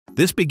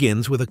This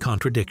begins with a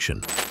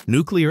contradiction.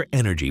 Nuclear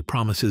energy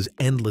promises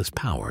endless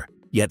power,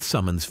 yet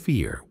summons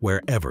fear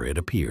wherever it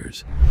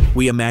appears.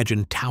 We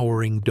imagine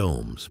towering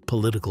domes,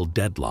 political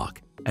deadlock,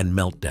 and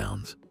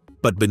meltdowns.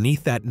 But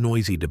beneath that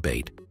noisy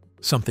debate,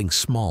 something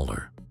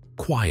smaller,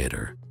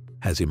 quieter,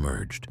 has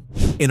emerged.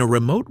 In a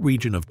remote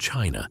region of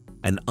China,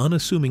 an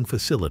unassuming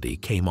facility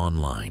came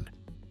online.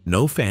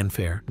 No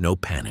fanfare, no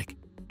panic,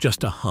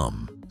 just a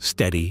hum,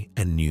 steady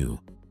and new.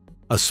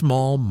 A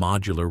small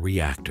modular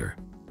reactor.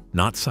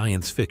 Not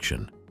science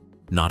fiction,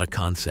 not a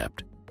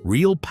concept.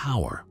 Real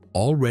power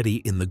already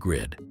in the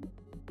grid.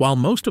 While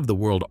most of the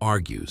world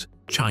argues,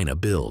 China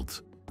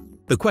builds.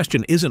 The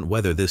question isn't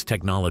whether this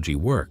technology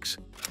works.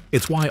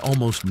 It's why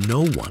almost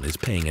no one is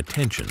paying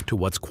attention to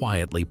what's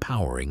quietly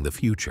powering the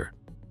future.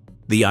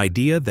 The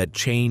idea that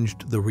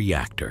changed the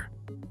reactor.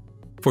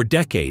 For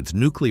decades,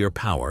 nuclear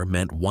power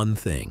meant one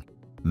thing: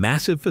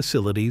 massive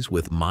facilities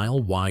with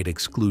mile-wide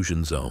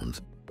exclusion zones,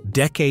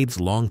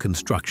 decades-long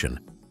construction,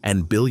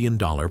 and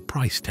billion-dollar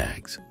price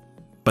tags.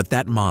 But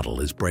that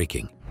model is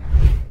breaking.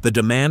 The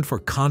demand for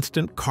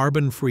constant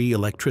carbon-free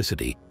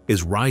electricity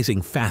is rising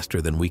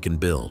faster than we can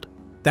build.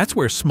 That's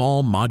where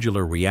small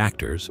modular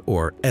reactors,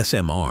 or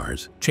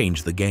SMRs,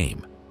 change the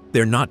game.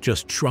 They're not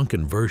just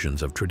shrunken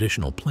versions of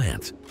traditional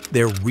plants.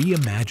 They're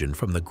reimagined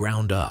from the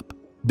ground up.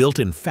 Built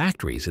in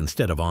factories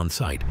instead of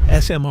on-site,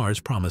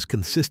 SMRs promise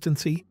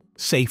consistency,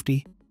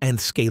 safety, and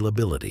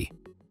scalability.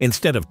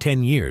 Instead of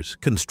 10 years,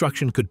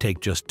 construction could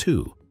take just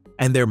 2.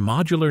 And their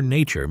modular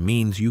nature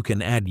means you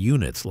can add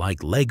units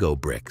like Lego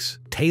bricks,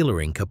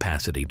 tailoring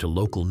capacity to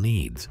local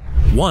needs.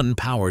 1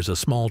 powers a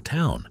small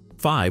town,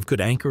 5 could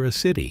anchor a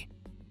city.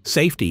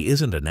 Safety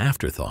isn't an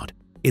afterthought,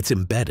 it's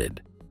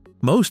embedded.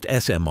 Most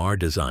SMR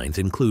designs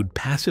include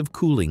passive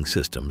cooling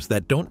systems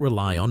that don't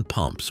rely on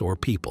pumps or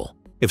people.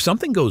 If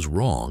something goes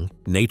wrong,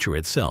 nature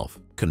itself,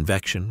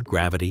 convection,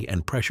 gravity,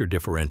 and pressure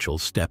differentials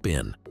step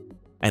in.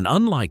 And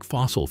unlike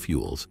fossil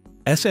fuels,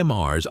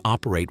 SMRs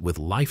operate with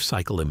life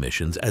cycle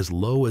emissions as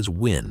low as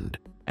wind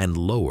and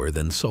lower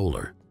than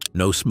solar.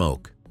 No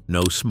smoke,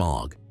 no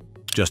smog,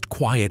 just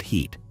quiet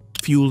heat,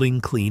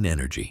 fueling clean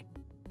energy.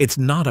 It's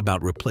not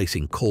about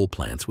replacing coal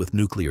plants with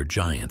nuclear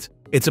giants.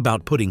 It's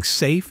about putting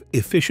safe,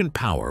 efficient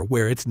power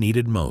where it's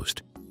needed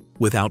most,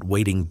 without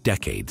waiting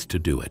decades to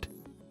do it.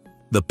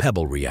 The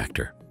pebble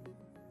reactor.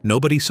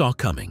 Nobody saw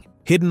coming.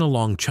 Hidden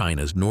along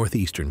China's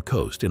northeastern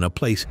coast in a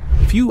place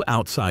few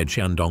outside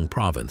Shandong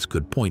province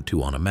could point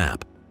to on a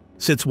map,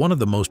 sits one of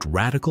the most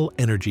radical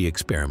energy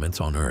experiments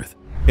on Earth.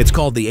 It's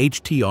called the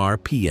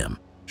HTRPM,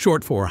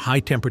 short for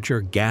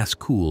high-temperature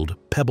gas-cooled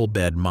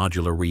pebble-bed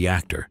modular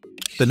reactor.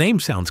 The name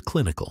sounds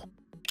clinical.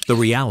 The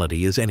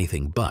reality is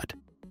anything but.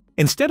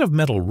 Instead of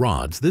metal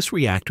rods, this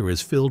reactor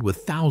is filled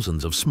with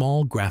thousands of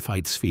small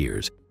graphite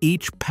spheres,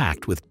 each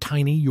packed with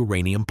tiny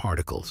uranium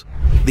particles.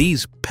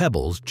 These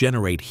pebbles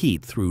generate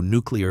heat through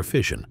nuclear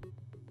fission.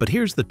 But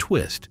here's the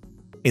twist.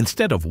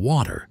 Instead of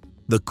water,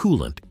 the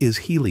coolant is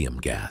helium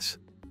gas.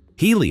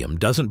 Helium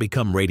doesn't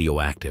become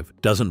radioactive,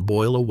 doesn't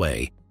boil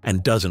away,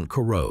 and doesn't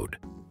corrode.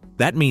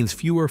 That means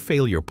fewer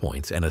failure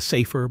points and a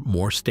safer,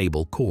 more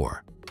stable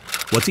core.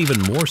 What's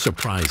even more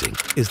surprising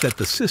is that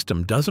the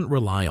system doesn't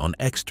rely on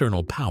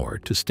external power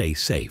to stay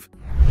safe.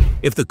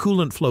 If the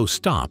coolant flow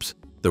stops,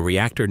 the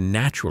reactor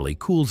naturally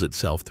cools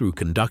itself through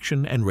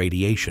conduction and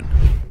radiation.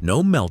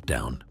 No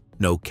meltdown,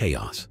 no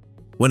chaos.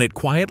 When it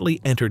quietly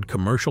entered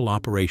commercial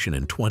operation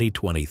in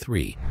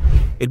 2023,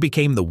 it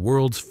became the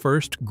world's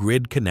first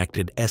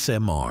grid-connected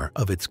SMR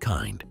of its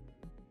kind.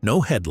 No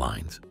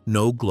headlines,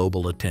 no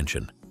global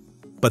attention.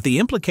 But the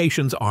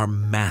implications are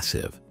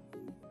massive.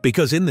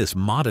 Because in this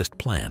modest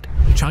plant,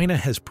 China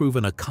has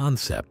proven a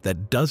concept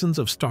that dozens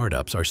of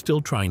startups are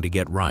still trying to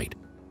get right.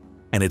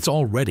 And it's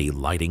already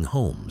lighting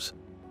homes.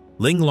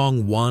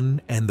 Linglong One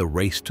and the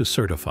race to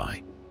certify.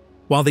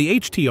 While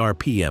the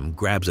HTRPM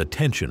grabs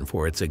attention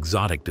for its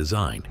exotic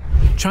design,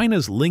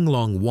 China's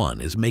Linglong One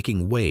is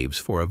making waves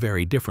for a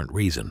very different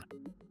reason: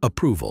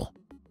 approval.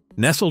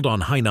 Nestled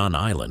on Hainan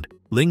Island,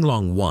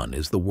 Linglong One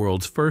is the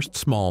world's first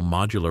small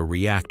modular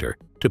reactor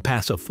to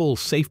pass a full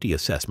safety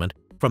assessment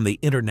from the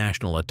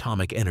International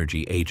Atomic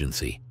Energy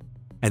Agency.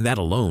 And that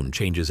alone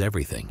changes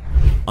everything.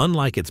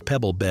 Unlike its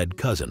pebble-bed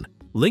cousin,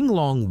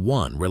 Linglong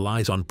One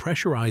relies on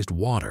pressurized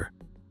water,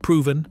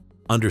 proven,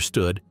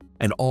 understood,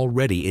 and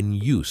already in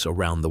use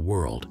around the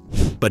world.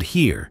 But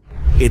here,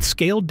 it's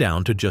scaled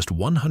down to just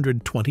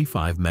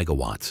 125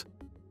 megawatts,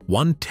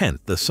 1/10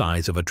 the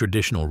size of a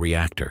traditional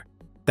reactor.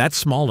 That's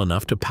small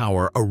enough to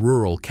power a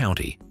rural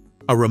county,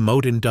 a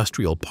remote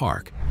industrial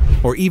park,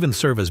 or even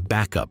serve as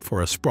backup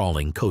for a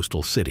sprawling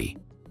coastal city.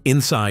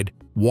 Inside,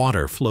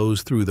 water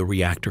flows through the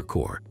reactor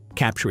core,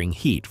 capturing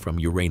heat from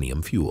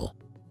uranium fuel.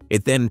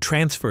 It then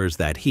transfers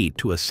that heat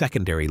to a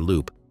secondary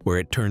loop where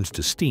it turns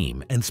to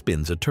steam and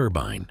spins a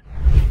turbine.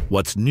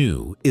 What's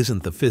new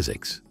isn't the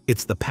physics,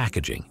 it's the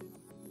packaging.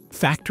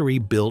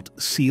 Factory-built,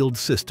 sealed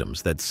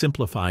systems that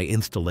simplify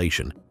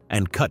installation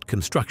and cut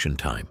construction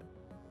time.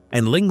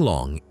 And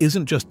Linglong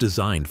isn't just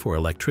designed for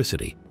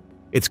electricity.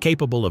 It's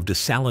capable of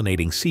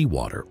desalinating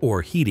seawater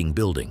or heating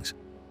buildings.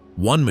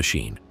 One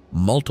machine,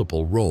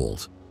 multiple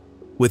roles.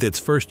 With its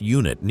first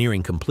unit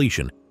nearing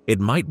completion, it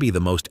might be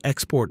the most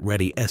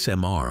export-ready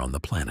SMR on the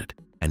planet,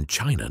 and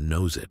China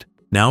knows it.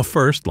 Now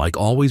first, like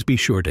always, be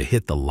sure to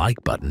hit the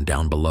like button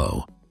down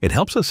below. It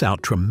helps us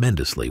out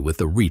tremendously with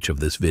the reach of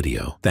this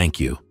video. Thank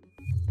you.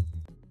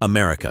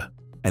 America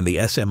and the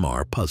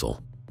SMR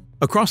puzzle.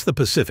 Across the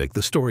Pacific,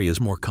 the story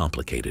is more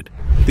complicated.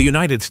 The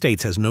United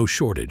States has no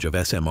shortage of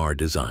SMR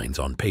designs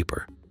on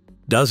paper.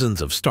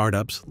 Dozens of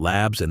startups,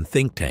 labs, and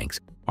think tanks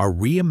are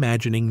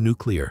reimagining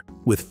nuclear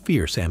with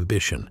fierce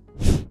ambition.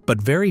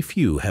 But very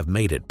few have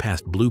made it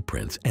past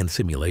blueprints and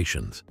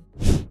simulations.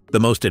 The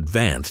most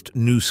advanced,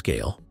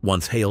 NuScale,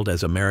 once hailed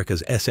as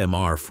America's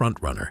SMR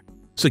frontrunner,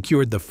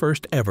 secured the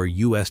first ever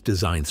U.S.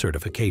 design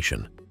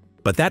certification.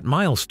 But that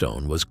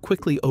milestone was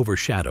quickly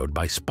overshadowed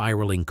by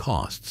spiraling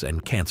costs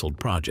and canceled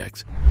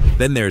projects.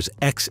 Then there's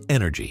X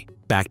Energy,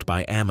 backed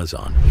by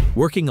Amazon,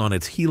 working on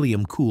its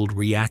helium-cooled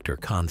reactor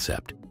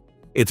concept.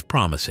 It's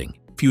promising,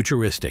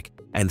 futuristic,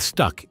 and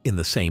stuck in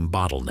the same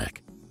bottleneck: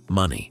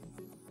 money.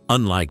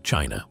 Unlike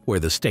China, where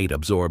the state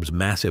absorbs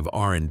massive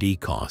R&D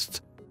costs,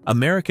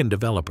 American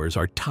developers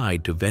are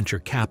tied to venture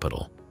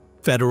capital,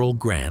 federal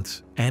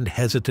grants, and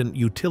hesitant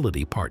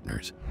utility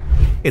partners.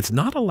 It's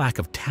not a lack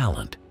of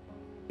talent.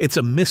 It's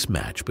a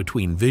mismatch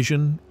between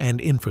vision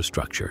and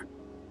infrastructure.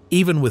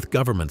 Even with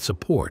government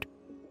support,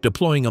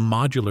 deploying a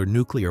modular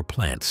nuclear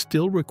plant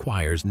still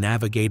requires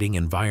navigating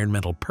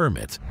environmental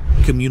permits,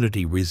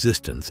 community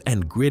resistance,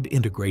 and grid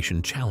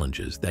integration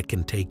challenges that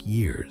can take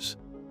years.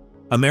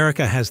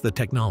 America has the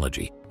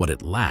technology. What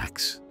it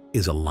lacks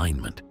is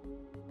alignment.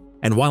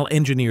 And while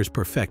engineers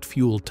perfect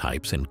fuel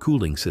types and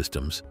cooling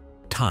systems,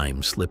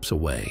 time slips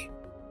away.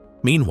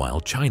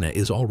 Meanwhile, China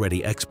is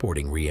already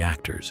exporting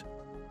reactors.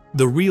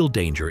 The real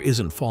danger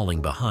isn't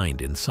falling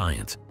behind in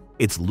science,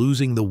 it's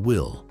losing the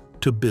will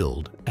to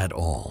build at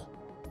all.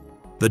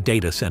 The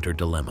data center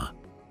dilemma.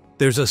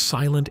 There's a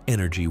silent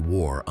energy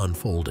war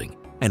unfolding,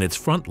 and its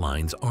front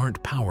lines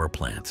aren't power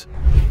plants,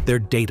 they're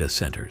data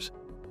centers.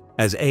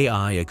 As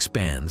AI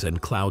expands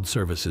and cloud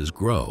services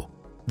grow,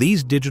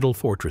 these digital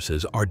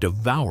fortresses are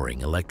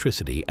devouring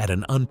electricity at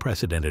an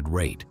unprecedented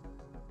rate.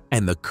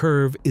 And the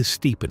curve is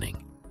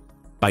steepening.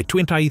 By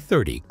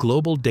 2030,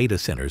 global data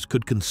centers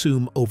could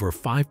consume over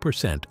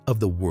 5% of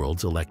the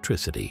world's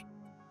electricity.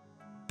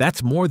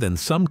 That's more than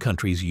some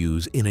countries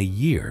use in a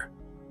year.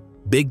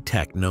 Big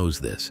tech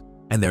knows this,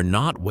 and they're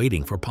not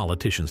waiting for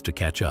politicians to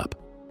catch up.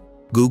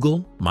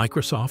 Google,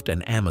 Microsoft,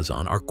 and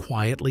Amazon are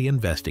quietly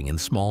investing in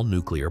small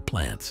nuclear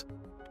plants.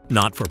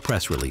 Not for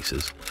press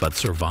releases, but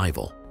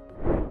survival.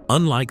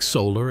 Unlike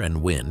solar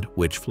and wind,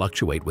 which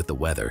fluctuate with the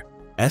weather,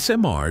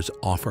 SMRs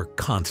offer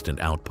constant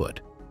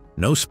output.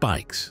 No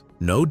spikes,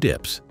 no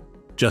dips,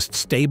 just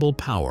stable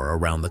power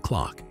around the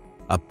clock.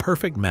 A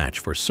perfect match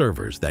for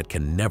servers that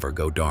can never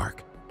go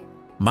dark.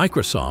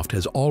 Microsoft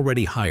has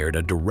already hired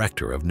a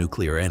director of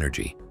nuclear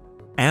energy.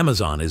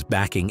 Amazon is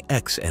backing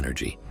X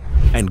Energy,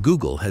 and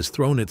Google has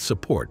thrown its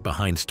support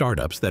behind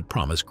startups that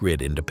promise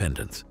grid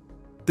independence.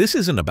 This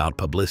isn't about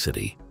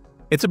publicity.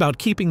 It's about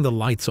keeping the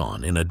lights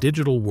on in a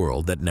digital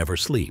world that never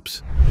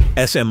sleeps.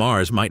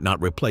 SMRs might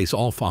not replace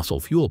all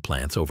fossil fuel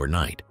plants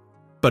overnight,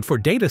 but for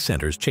data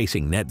centers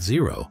chasing net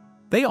zero,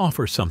 they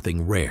offer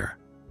something rare: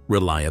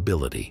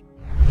 reliability.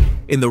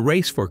 In the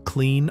race for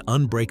clean,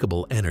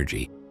 unbreakable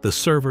energy, the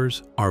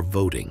servers are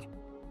voting,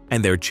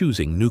 and they're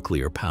choosing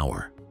nuclear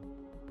power.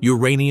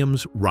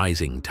 Uranium's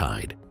rising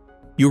tide.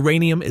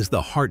 Uranium is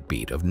the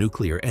heartbeat of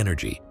nuclear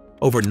energy.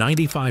 Over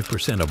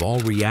 95% of all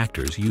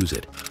reactors use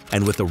it,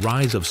 and with the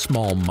rise of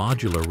small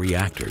modular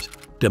reactors,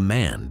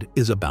 demand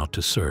is about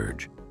to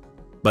surge.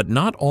 But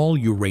not all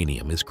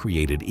uranium is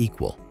created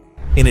equal.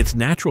 In its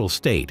natural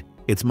state,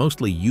 it's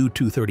mostly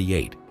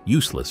U-238,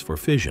 useless for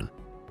fission.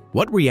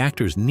 What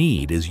reactors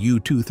need is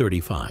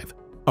U-235,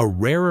 a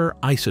rarer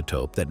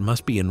isotope that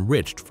must be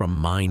enriched from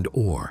mined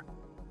ore.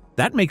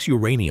 That makes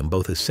uranium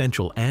both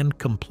essential and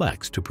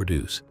complex to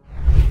produce.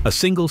 A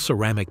single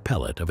ceramic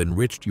pellet of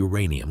enriched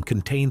uranium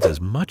contains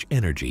as much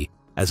energy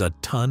as a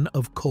ton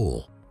of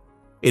coal.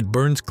 It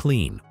burns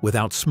clean,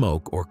 without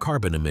smoke or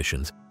carbon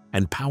emissions,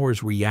 and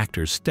powers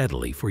reactors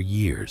steadily for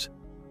years.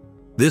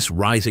 This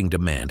rising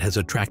demand has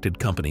attracted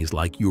companies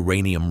like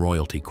Uranium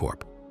Royalty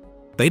Corp.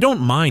 They don't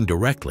mine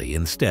directly,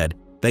 instead,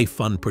 they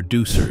fund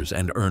producers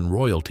and earn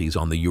royalties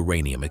on the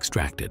uranium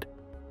extracted.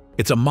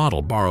 It's a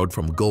model borrowed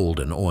from gold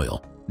and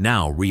oil,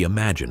 now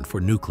reimagined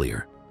for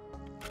nuclear.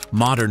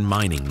 Modern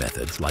mining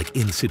methods like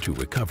in-situ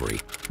recovery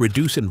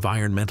reduce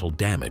environmental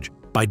damage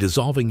by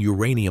dissolving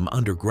uranium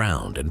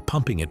underground and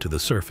pumping it to the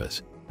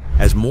surface.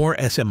 As more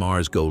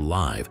SMRs go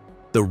live,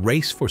 the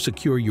race for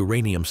secure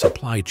uranium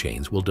supply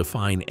chains will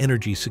define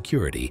energy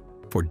security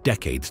for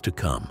decades to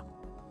come.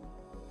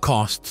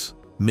 Costs,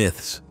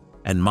 myths,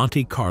 and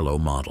Monte Carlo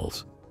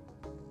models.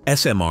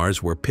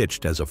 SMRs were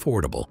pitched as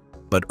affordable,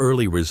 but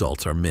early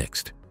results are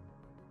mixed.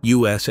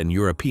 US and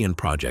European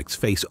projects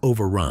face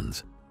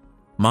overruns.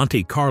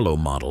 Monte Carlo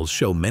models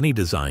show many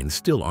designs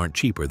still aren't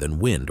cheaper than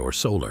wind or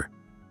solar.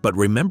 But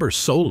remember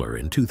solar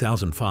in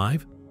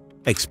 2005?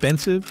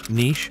 Expensive,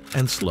 niche,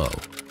 and slow.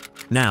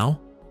 Now,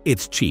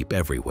 it's cheap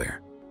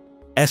everywhere.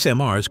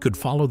 SMRs could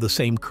follow the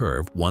same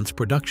curve once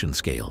production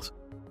scales.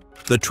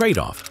 The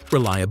trade-off: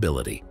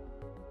 reliability.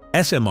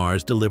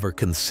 SMRs deliver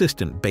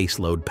consistent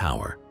baseload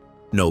power.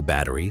 No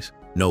batteries,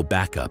 no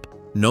backup,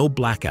 no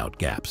blackout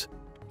gaps.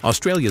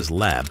 Australia's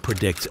lab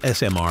predicts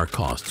SMR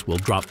costs will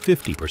drop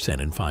 50%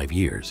 in 5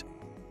 years.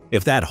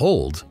 If that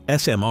holds,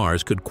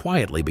 SMRs could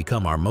quietly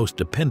become our most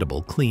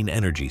dependable clean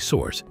energy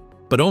source,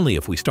 but only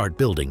if we start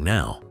building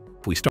now.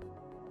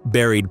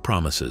 Buried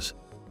promises.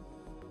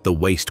 The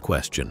waste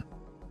question.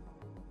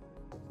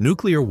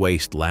 Nuclear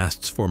waste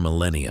lasts for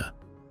millennia.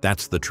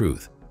 That's the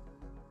truth.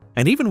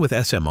 And even with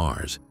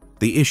SMRs,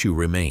 the issue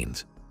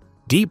remains.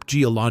 Deep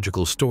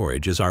geological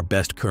storage is our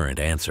best current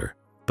answer,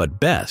 but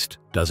best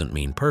doesn't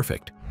mean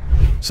perfect.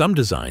 Some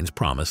designs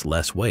promise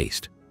less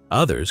waste.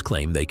 Others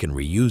claim they can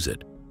reuse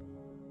it.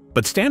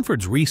 But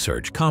Stanford's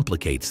research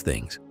complicates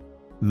things.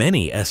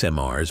 Many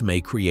SMRs may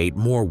create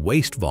more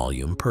waste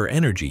volume per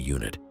energy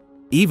unit,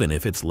 even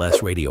if it's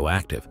less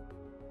radioactive.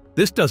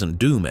 This doesn't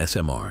doom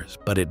SMRs,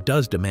 but it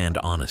does demand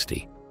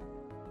honesty.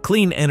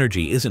 Clean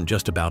energy isn't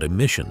just about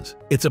emissions,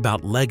 it's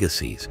about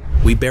legacies.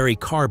 We bury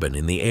carbon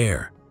in the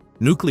air.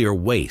 Nuclear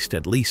waste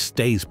at least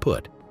stays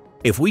put.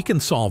 If we can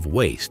solve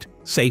waste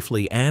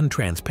safely and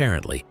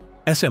transparently,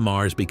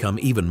 SMRs become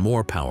even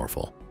more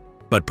powerful.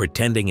 But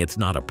pretending it's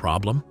not a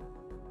problem?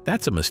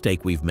 That's a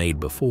mistake we've made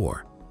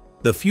before.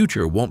 The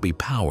future won't be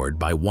powered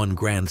by one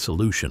grand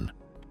solution.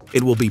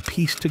 It will be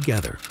pieced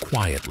together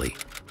quietly,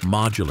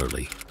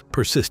 modularly,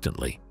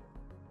 persistently.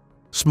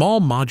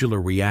 Small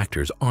modular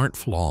reactors aren't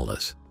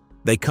flawless.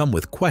 They come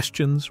with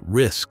questions,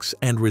 risks,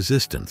 and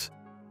resistance.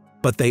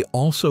 But they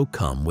also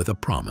come with a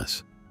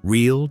promise.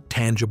 Real,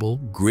 tangible,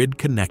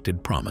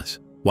 grid-connected promise.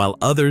 While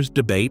others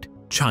debate,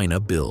 China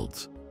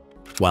builds.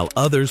 While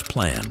others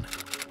plan,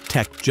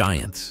 tech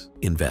giants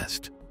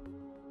invest.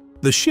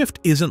 The shift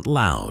isn't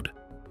loud,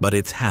 but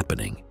it's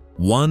happening,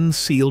 one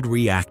sealed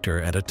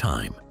reactor at a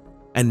time.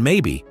 And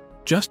maybe,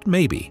 just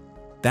maybe,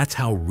 that's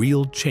how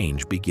real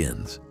change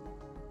begins.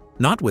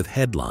 Not with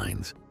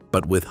headlines,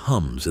 but with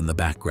hums in the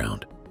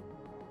background.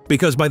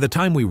 Because by the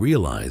time we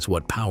realize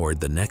what powered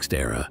the next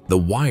era, the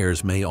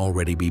wires may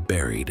already be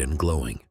buried and glowing.